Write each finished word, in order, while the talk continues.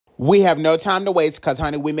We have no time to waste because,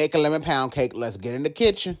 honey, we make a lemon pound cake. Let's get in the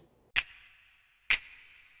kitchen.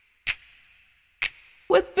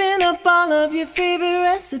 Whipping up all of your favorite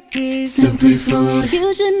recipes. Simply Food.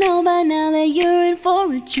 You should know by now that you're in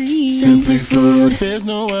for a treat. Simply Food. There's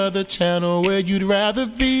no other channel where you'd rather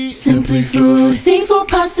be. Simply Food. Seafood,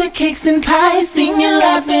 pasta, cakes, and pies. Sing and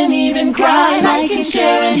laugh and even cry. Like and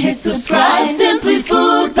share and hit subscribe. Simply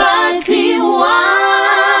Food by TY.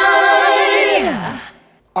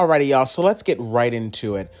 Alrighty, y'all, so let's get right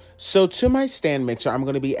into it. So to my stand mixer, I'm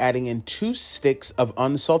going to be adding in 2 sticks of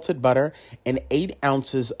unsalted butter and 8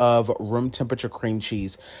 ounces of room temperature cream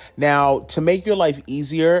cheese. Now, to make your life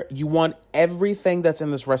easier, you want everything that's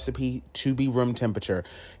in this recipe to be room temperature.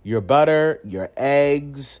 Your butter, your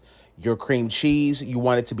eggs, your cream cheese, you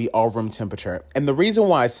want it to be all room temperature. And the reason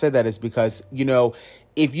why I said that is because,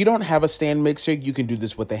 if you don't have a stand mixer, you can do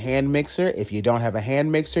this with a hand mixer. If you don't have a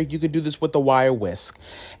hand mixer, you can do this with a wire whisk.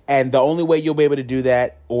 And the only way you'll be able to do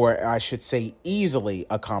that, or I should say easily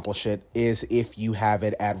accomplish it, is if you have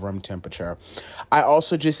it at room temperature. I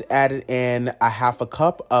also just added in a 1/2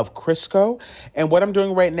 cup of Crisco. And what I'm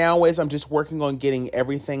doing right now is I'm just working on getting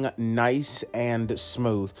everything nice and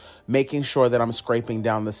smooth, making sure that I'm scraping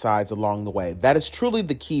down the sides along the way. That is truly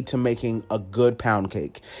the key to making a good pound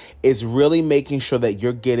cake. It's really making sure that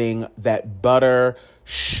you're getting that butter,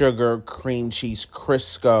 sugar, cream cheese,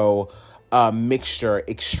 Crisco mixture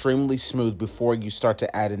extremely smooth before you start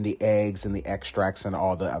to add in the eggs and the extracts and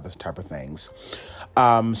all the other type of things.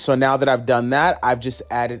 So now that I've done that, I've just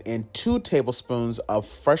added in 2 tablespoons of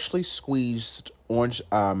freshly squeezed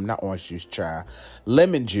lemon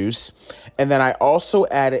juice. And then I also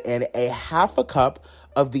added in a 1/2 cup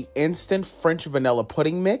of the instant French vanilla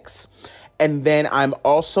pudding mix. And then I'm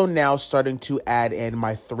also now starting to add in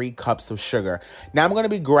my 3 cups of sugar. Now I'm going to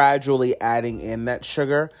be gradually adding in that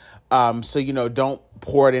sugar. So, don't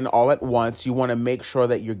pour it in all at once. You want to make sure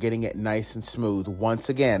that you're getting it nice and smooth. Once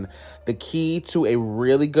again, the key to a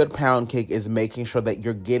really good pound cake is making sure that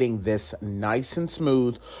you're getting this nice and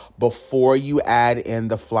smooth before you add in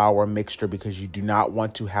the flour mixture, because you do not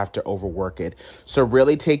want to have to overwork it. So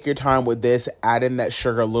really take your time with this. Add in that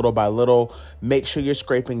sugar little by little. Make sure you're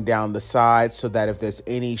scraping down the sides so that if there's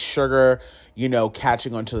any sugar,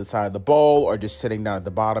 catching onto the side of the bowl or just sitting down at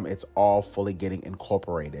the bottom, it's all fully getting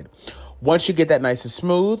incorporated. Once you get that nice and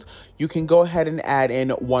smooth, you can go ahead and add in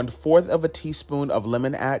 1/4 of a teaspoon of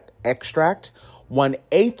lemon extract,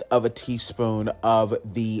 1/8 of a teaspoon of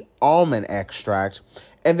the almond extract,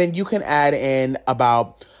 and then you can add in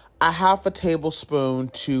about a 1/2 tablespoon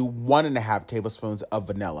to 1.5 tablespoons of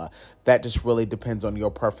vanilla. That just really depends on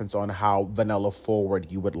your preference on how vanilla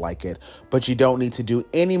forward you would like it. But you don't need to do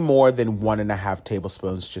any more than 1.5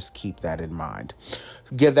 tablespoons. Just keep that in mind.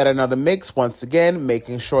 Give that another mix once again,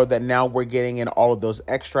 making sure that now we're getting in all of those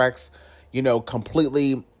extracts,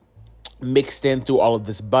 completely mixed in through all of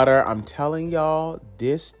this butter. I'm telling y'all,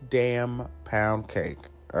 this damn pound cake,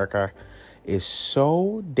 okay, is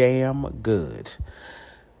so damn good.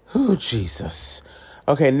 Oh, Jesus.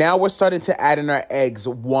 Okay, now we're starting to add in our eggs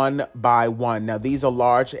one by one. Now, these are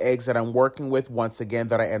large eggs that I'm working with, once again,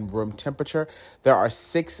 that are in room temperature. There are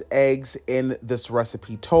 6 eggs in this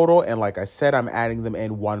recipe total, and like I said, I'm adding them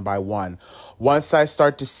in one by one. Once I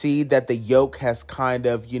start to see that the yolk has kind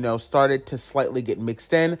of, started to slightly get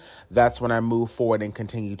mixed in, that's when I move forward and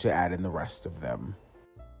continue to add in the rest of them.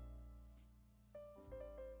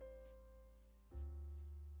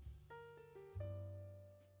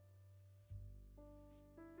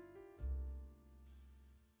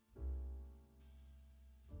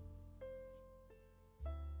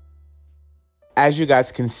 As you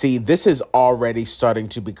guys can see, this is already starting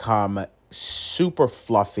to become super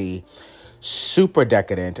fluffy, super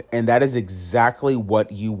decadent, and that is exactly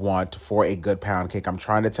what you want for a good pound cake. I'm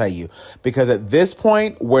trying to tell you, because at this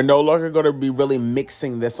point, we're no longer going to be really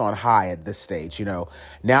mixing this on high at this stage.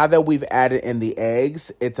 Now that we've added in the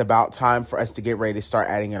eggs, it's about time for us to get ready to start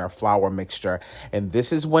adding in our flour mixture. And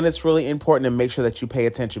this is when it's really important to make sure that you pay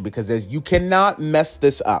attention, because you cannot mess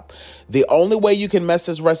this up. The only way you can mess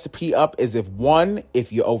this recipe up is if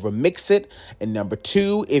you overmix it, and number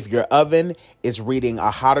 2, if your oven is reading a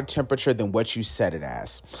hotter temperature than what you set it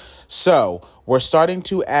as. So we're starting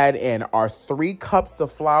to add in our 3 cups of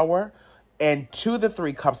flour, and to the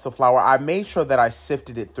 3 cups of flour, I made sure that I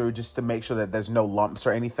sifted it through just to make sure that there's no lumps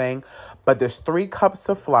or anything. But there's 3 cups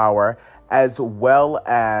of flour. as well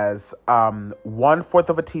as 1/4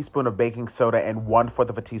 of a teaspoon of baking soda and 1/4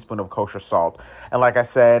 of a teaspoon of kosher salt. And like I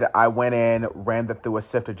said, I went in, ran that through a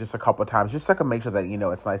sifter just a couple of times, just so I can make sure that,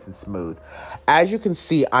 it's nice and smooth. As you can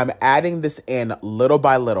see, I'm adding this in little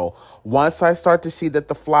by little. Once I start to see that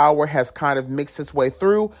the flour has kind of mixed its way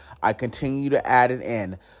through, I continue to add it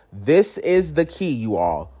in. This is the key, you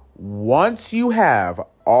all. Once you have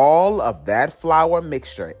all of that flour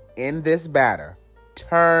mixture in this batter,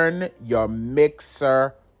 turn your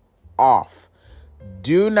mixer off.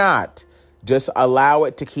 Do not just allow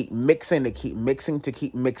it to keep mixing,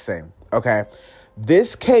 okay?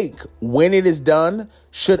 This cake, when it is done,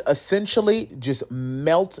 should essentially just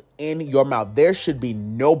melt in your mouth. There should be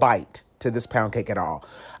no bite to this pound cake at all.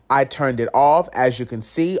 I turned it off. As you can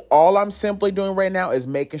see, all I'm simply doing right now is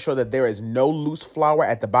making sure that there is no loose flour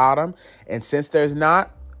at the bottom. And since there's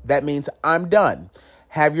not, that means I'm done.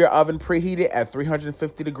 Have your oven preheated at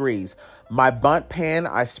 350 degrees. My bundt pan,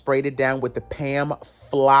 I sprayed it down with the Pam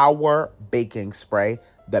flour baking spray.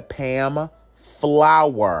 The Pam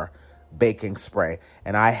flour baking spray.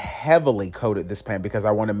 And I heavily coated this pan because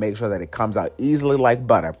I want to make sure that it comes out easily like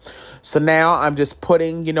butter. So now I'm just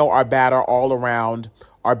putting, our batter all around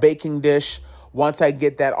our baking dish. Once I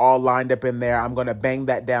get that all lined up in there, I'm going to bang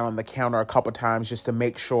that down on the counter a couple times just to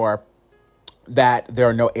make sure that there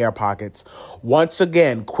are no air pockets. Once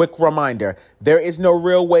again, quick reminder, there is no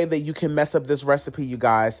real way that you can mess up this recipe, you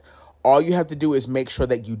guys. All you have to do is make sure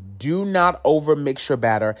that you do not over mix your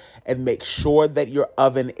batter and make sure that your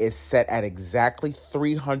oven is set at exactly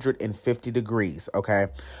 350 degrees, okay?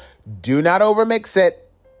 Do not over mix it.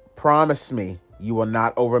 Promise me you will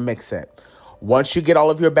not over mix it. Once you get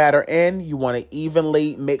all of your batter in, you want to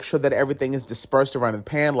evenly make sure that everything is dispersed around the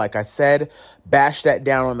pan. Like I said, bash that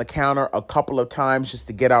down on the counter a couple of times just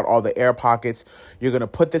to get out all the air pockets. You're going to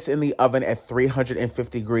put this in the oven at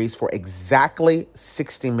 350 degrees for exactly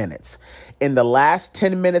 60 minutes. In the last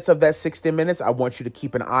 10 minutes of that 60 minutes, I want you to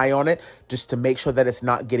keep an eye on it just to make sure that it's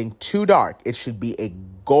not getting too dark. It should be a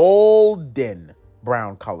golden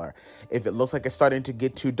brown color. If it looks like it's starting to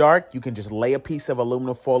get too dark, you can just lay a piece of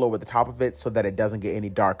aluminum foil over the top of it so that it doesn't get any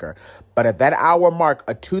darker. But at that hour mark,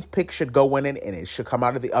 a toothpick should go in it and it should come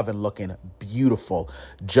out of the oven looking beautiful,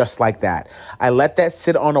 just like that. I let that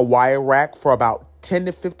sit on a wire rack for about 10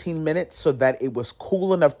 to 15 minutes so that it was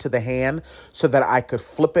cool enough to the hand so that I could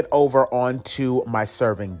flip it over onto my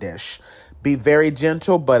serving dish. Be very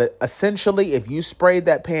gentle, but essentially, if you sprayed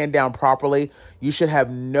that pan down properly, you should have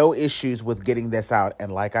no issues with getting this out.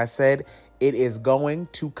 And like I said, it is going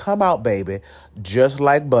to come out, baby, just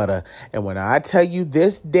like butter. And when I tell you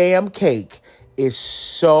this damn cake is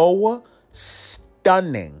so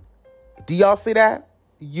stunning, do y'all see that?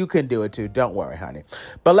 You can do it too. Don't worry, honey.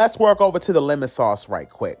 But let's work over to the lemon sauce right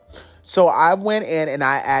quick. So I went in and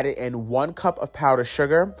I added in 1 cup of powdered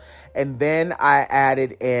sugar. And then I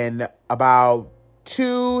added in about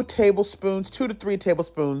 2 to 3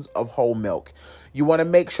 tablespoons of whole milk. You want to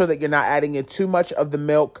make sure that you're not adding in too much of the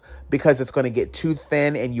milk because it's going to get too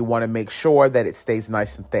thin, and you want to make sure that it stays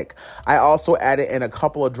nice and thick. I also added in a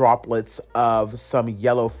couple of droplets of some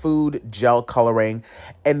yellow food gel coloring,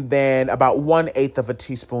 and then about 1/8 of a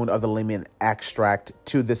teaspoon of the lemon extract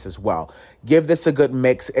to this as well. Give this a good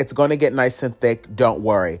mix. It's going to get nice and thick. Don't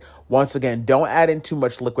worry. Once again, don't add in too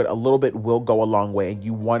much liquid. A little bit will go a long way, and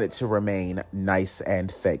you want it to remain nice and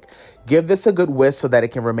thick. Give this a good whisk so that it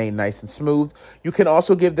can remain nice and smooth. You can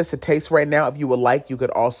also give this a taste right now if you would like. You could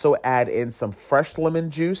also add in some fresh lemon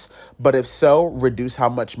juice, but if so, reduce how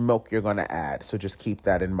much milk you're going to add. So just keep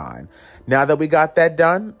that in mind. Now that we got that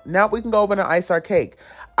done, now we can go over and ice our cake.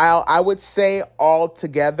 I would say all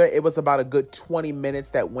together, it was about a good 20 minutes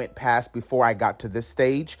that went past before I got to this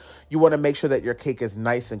stage. You want to make sure that your cake is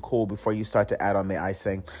nice and cool before you start to add on the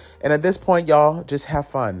icing. And at this point, y'all, just have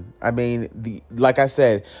fun. I mean, like I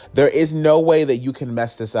said, there is no way that you can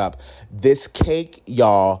mess this up. This cake,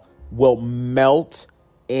 y'all, will melt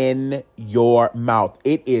in your mouth.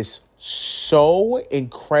 It is so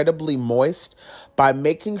incredibly moist. By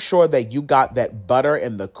making sure that you got that butter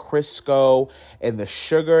and the Crisco and the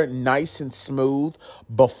sugar nice and smooth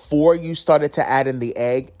before you started to add in the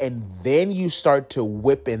egg, and then you start to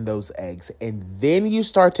whip in those eggs, and then you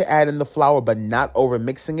start to add in the flour, but not over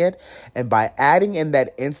mixing it. And by adding in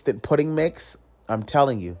that instant pudding mix, I'm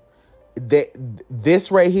telling you,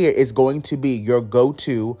 this right here is going to be your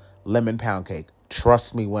go-to lemon pound cake.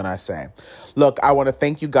 Trust me when I say. Look, I want to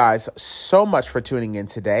thank you guys so much for tuning in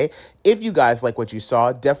today. If you guys like what you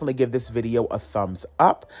saw, definitely give this video a thumbs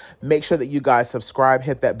up. Make sure that you guys subscribe,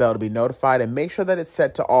 hit that bell to be notified, and make sure that it's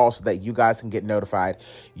set to all so that you guys can get notified.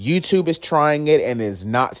 YouTube is trying it and is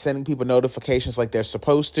not sending people notifications like they're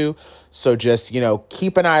supposed to. So just,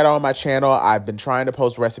 keep an eye out on my channel. I've been trying to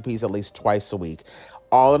post recipes at least twice a week.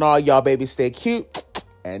 All in all, y'all babies stay cute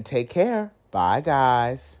and take care. Bye,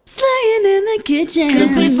 guys. Slaying in the kitchen.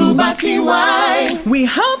 Simply Food by TY. We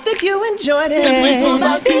hope that you enjoyed it. Simply Food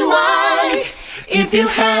by TY. If you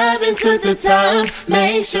haven't took the time,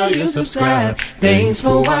 make sure you subscribe. Thanks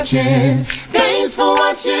for watching. Thanks for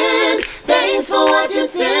watching. Thanks for watching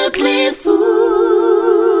Simply Food.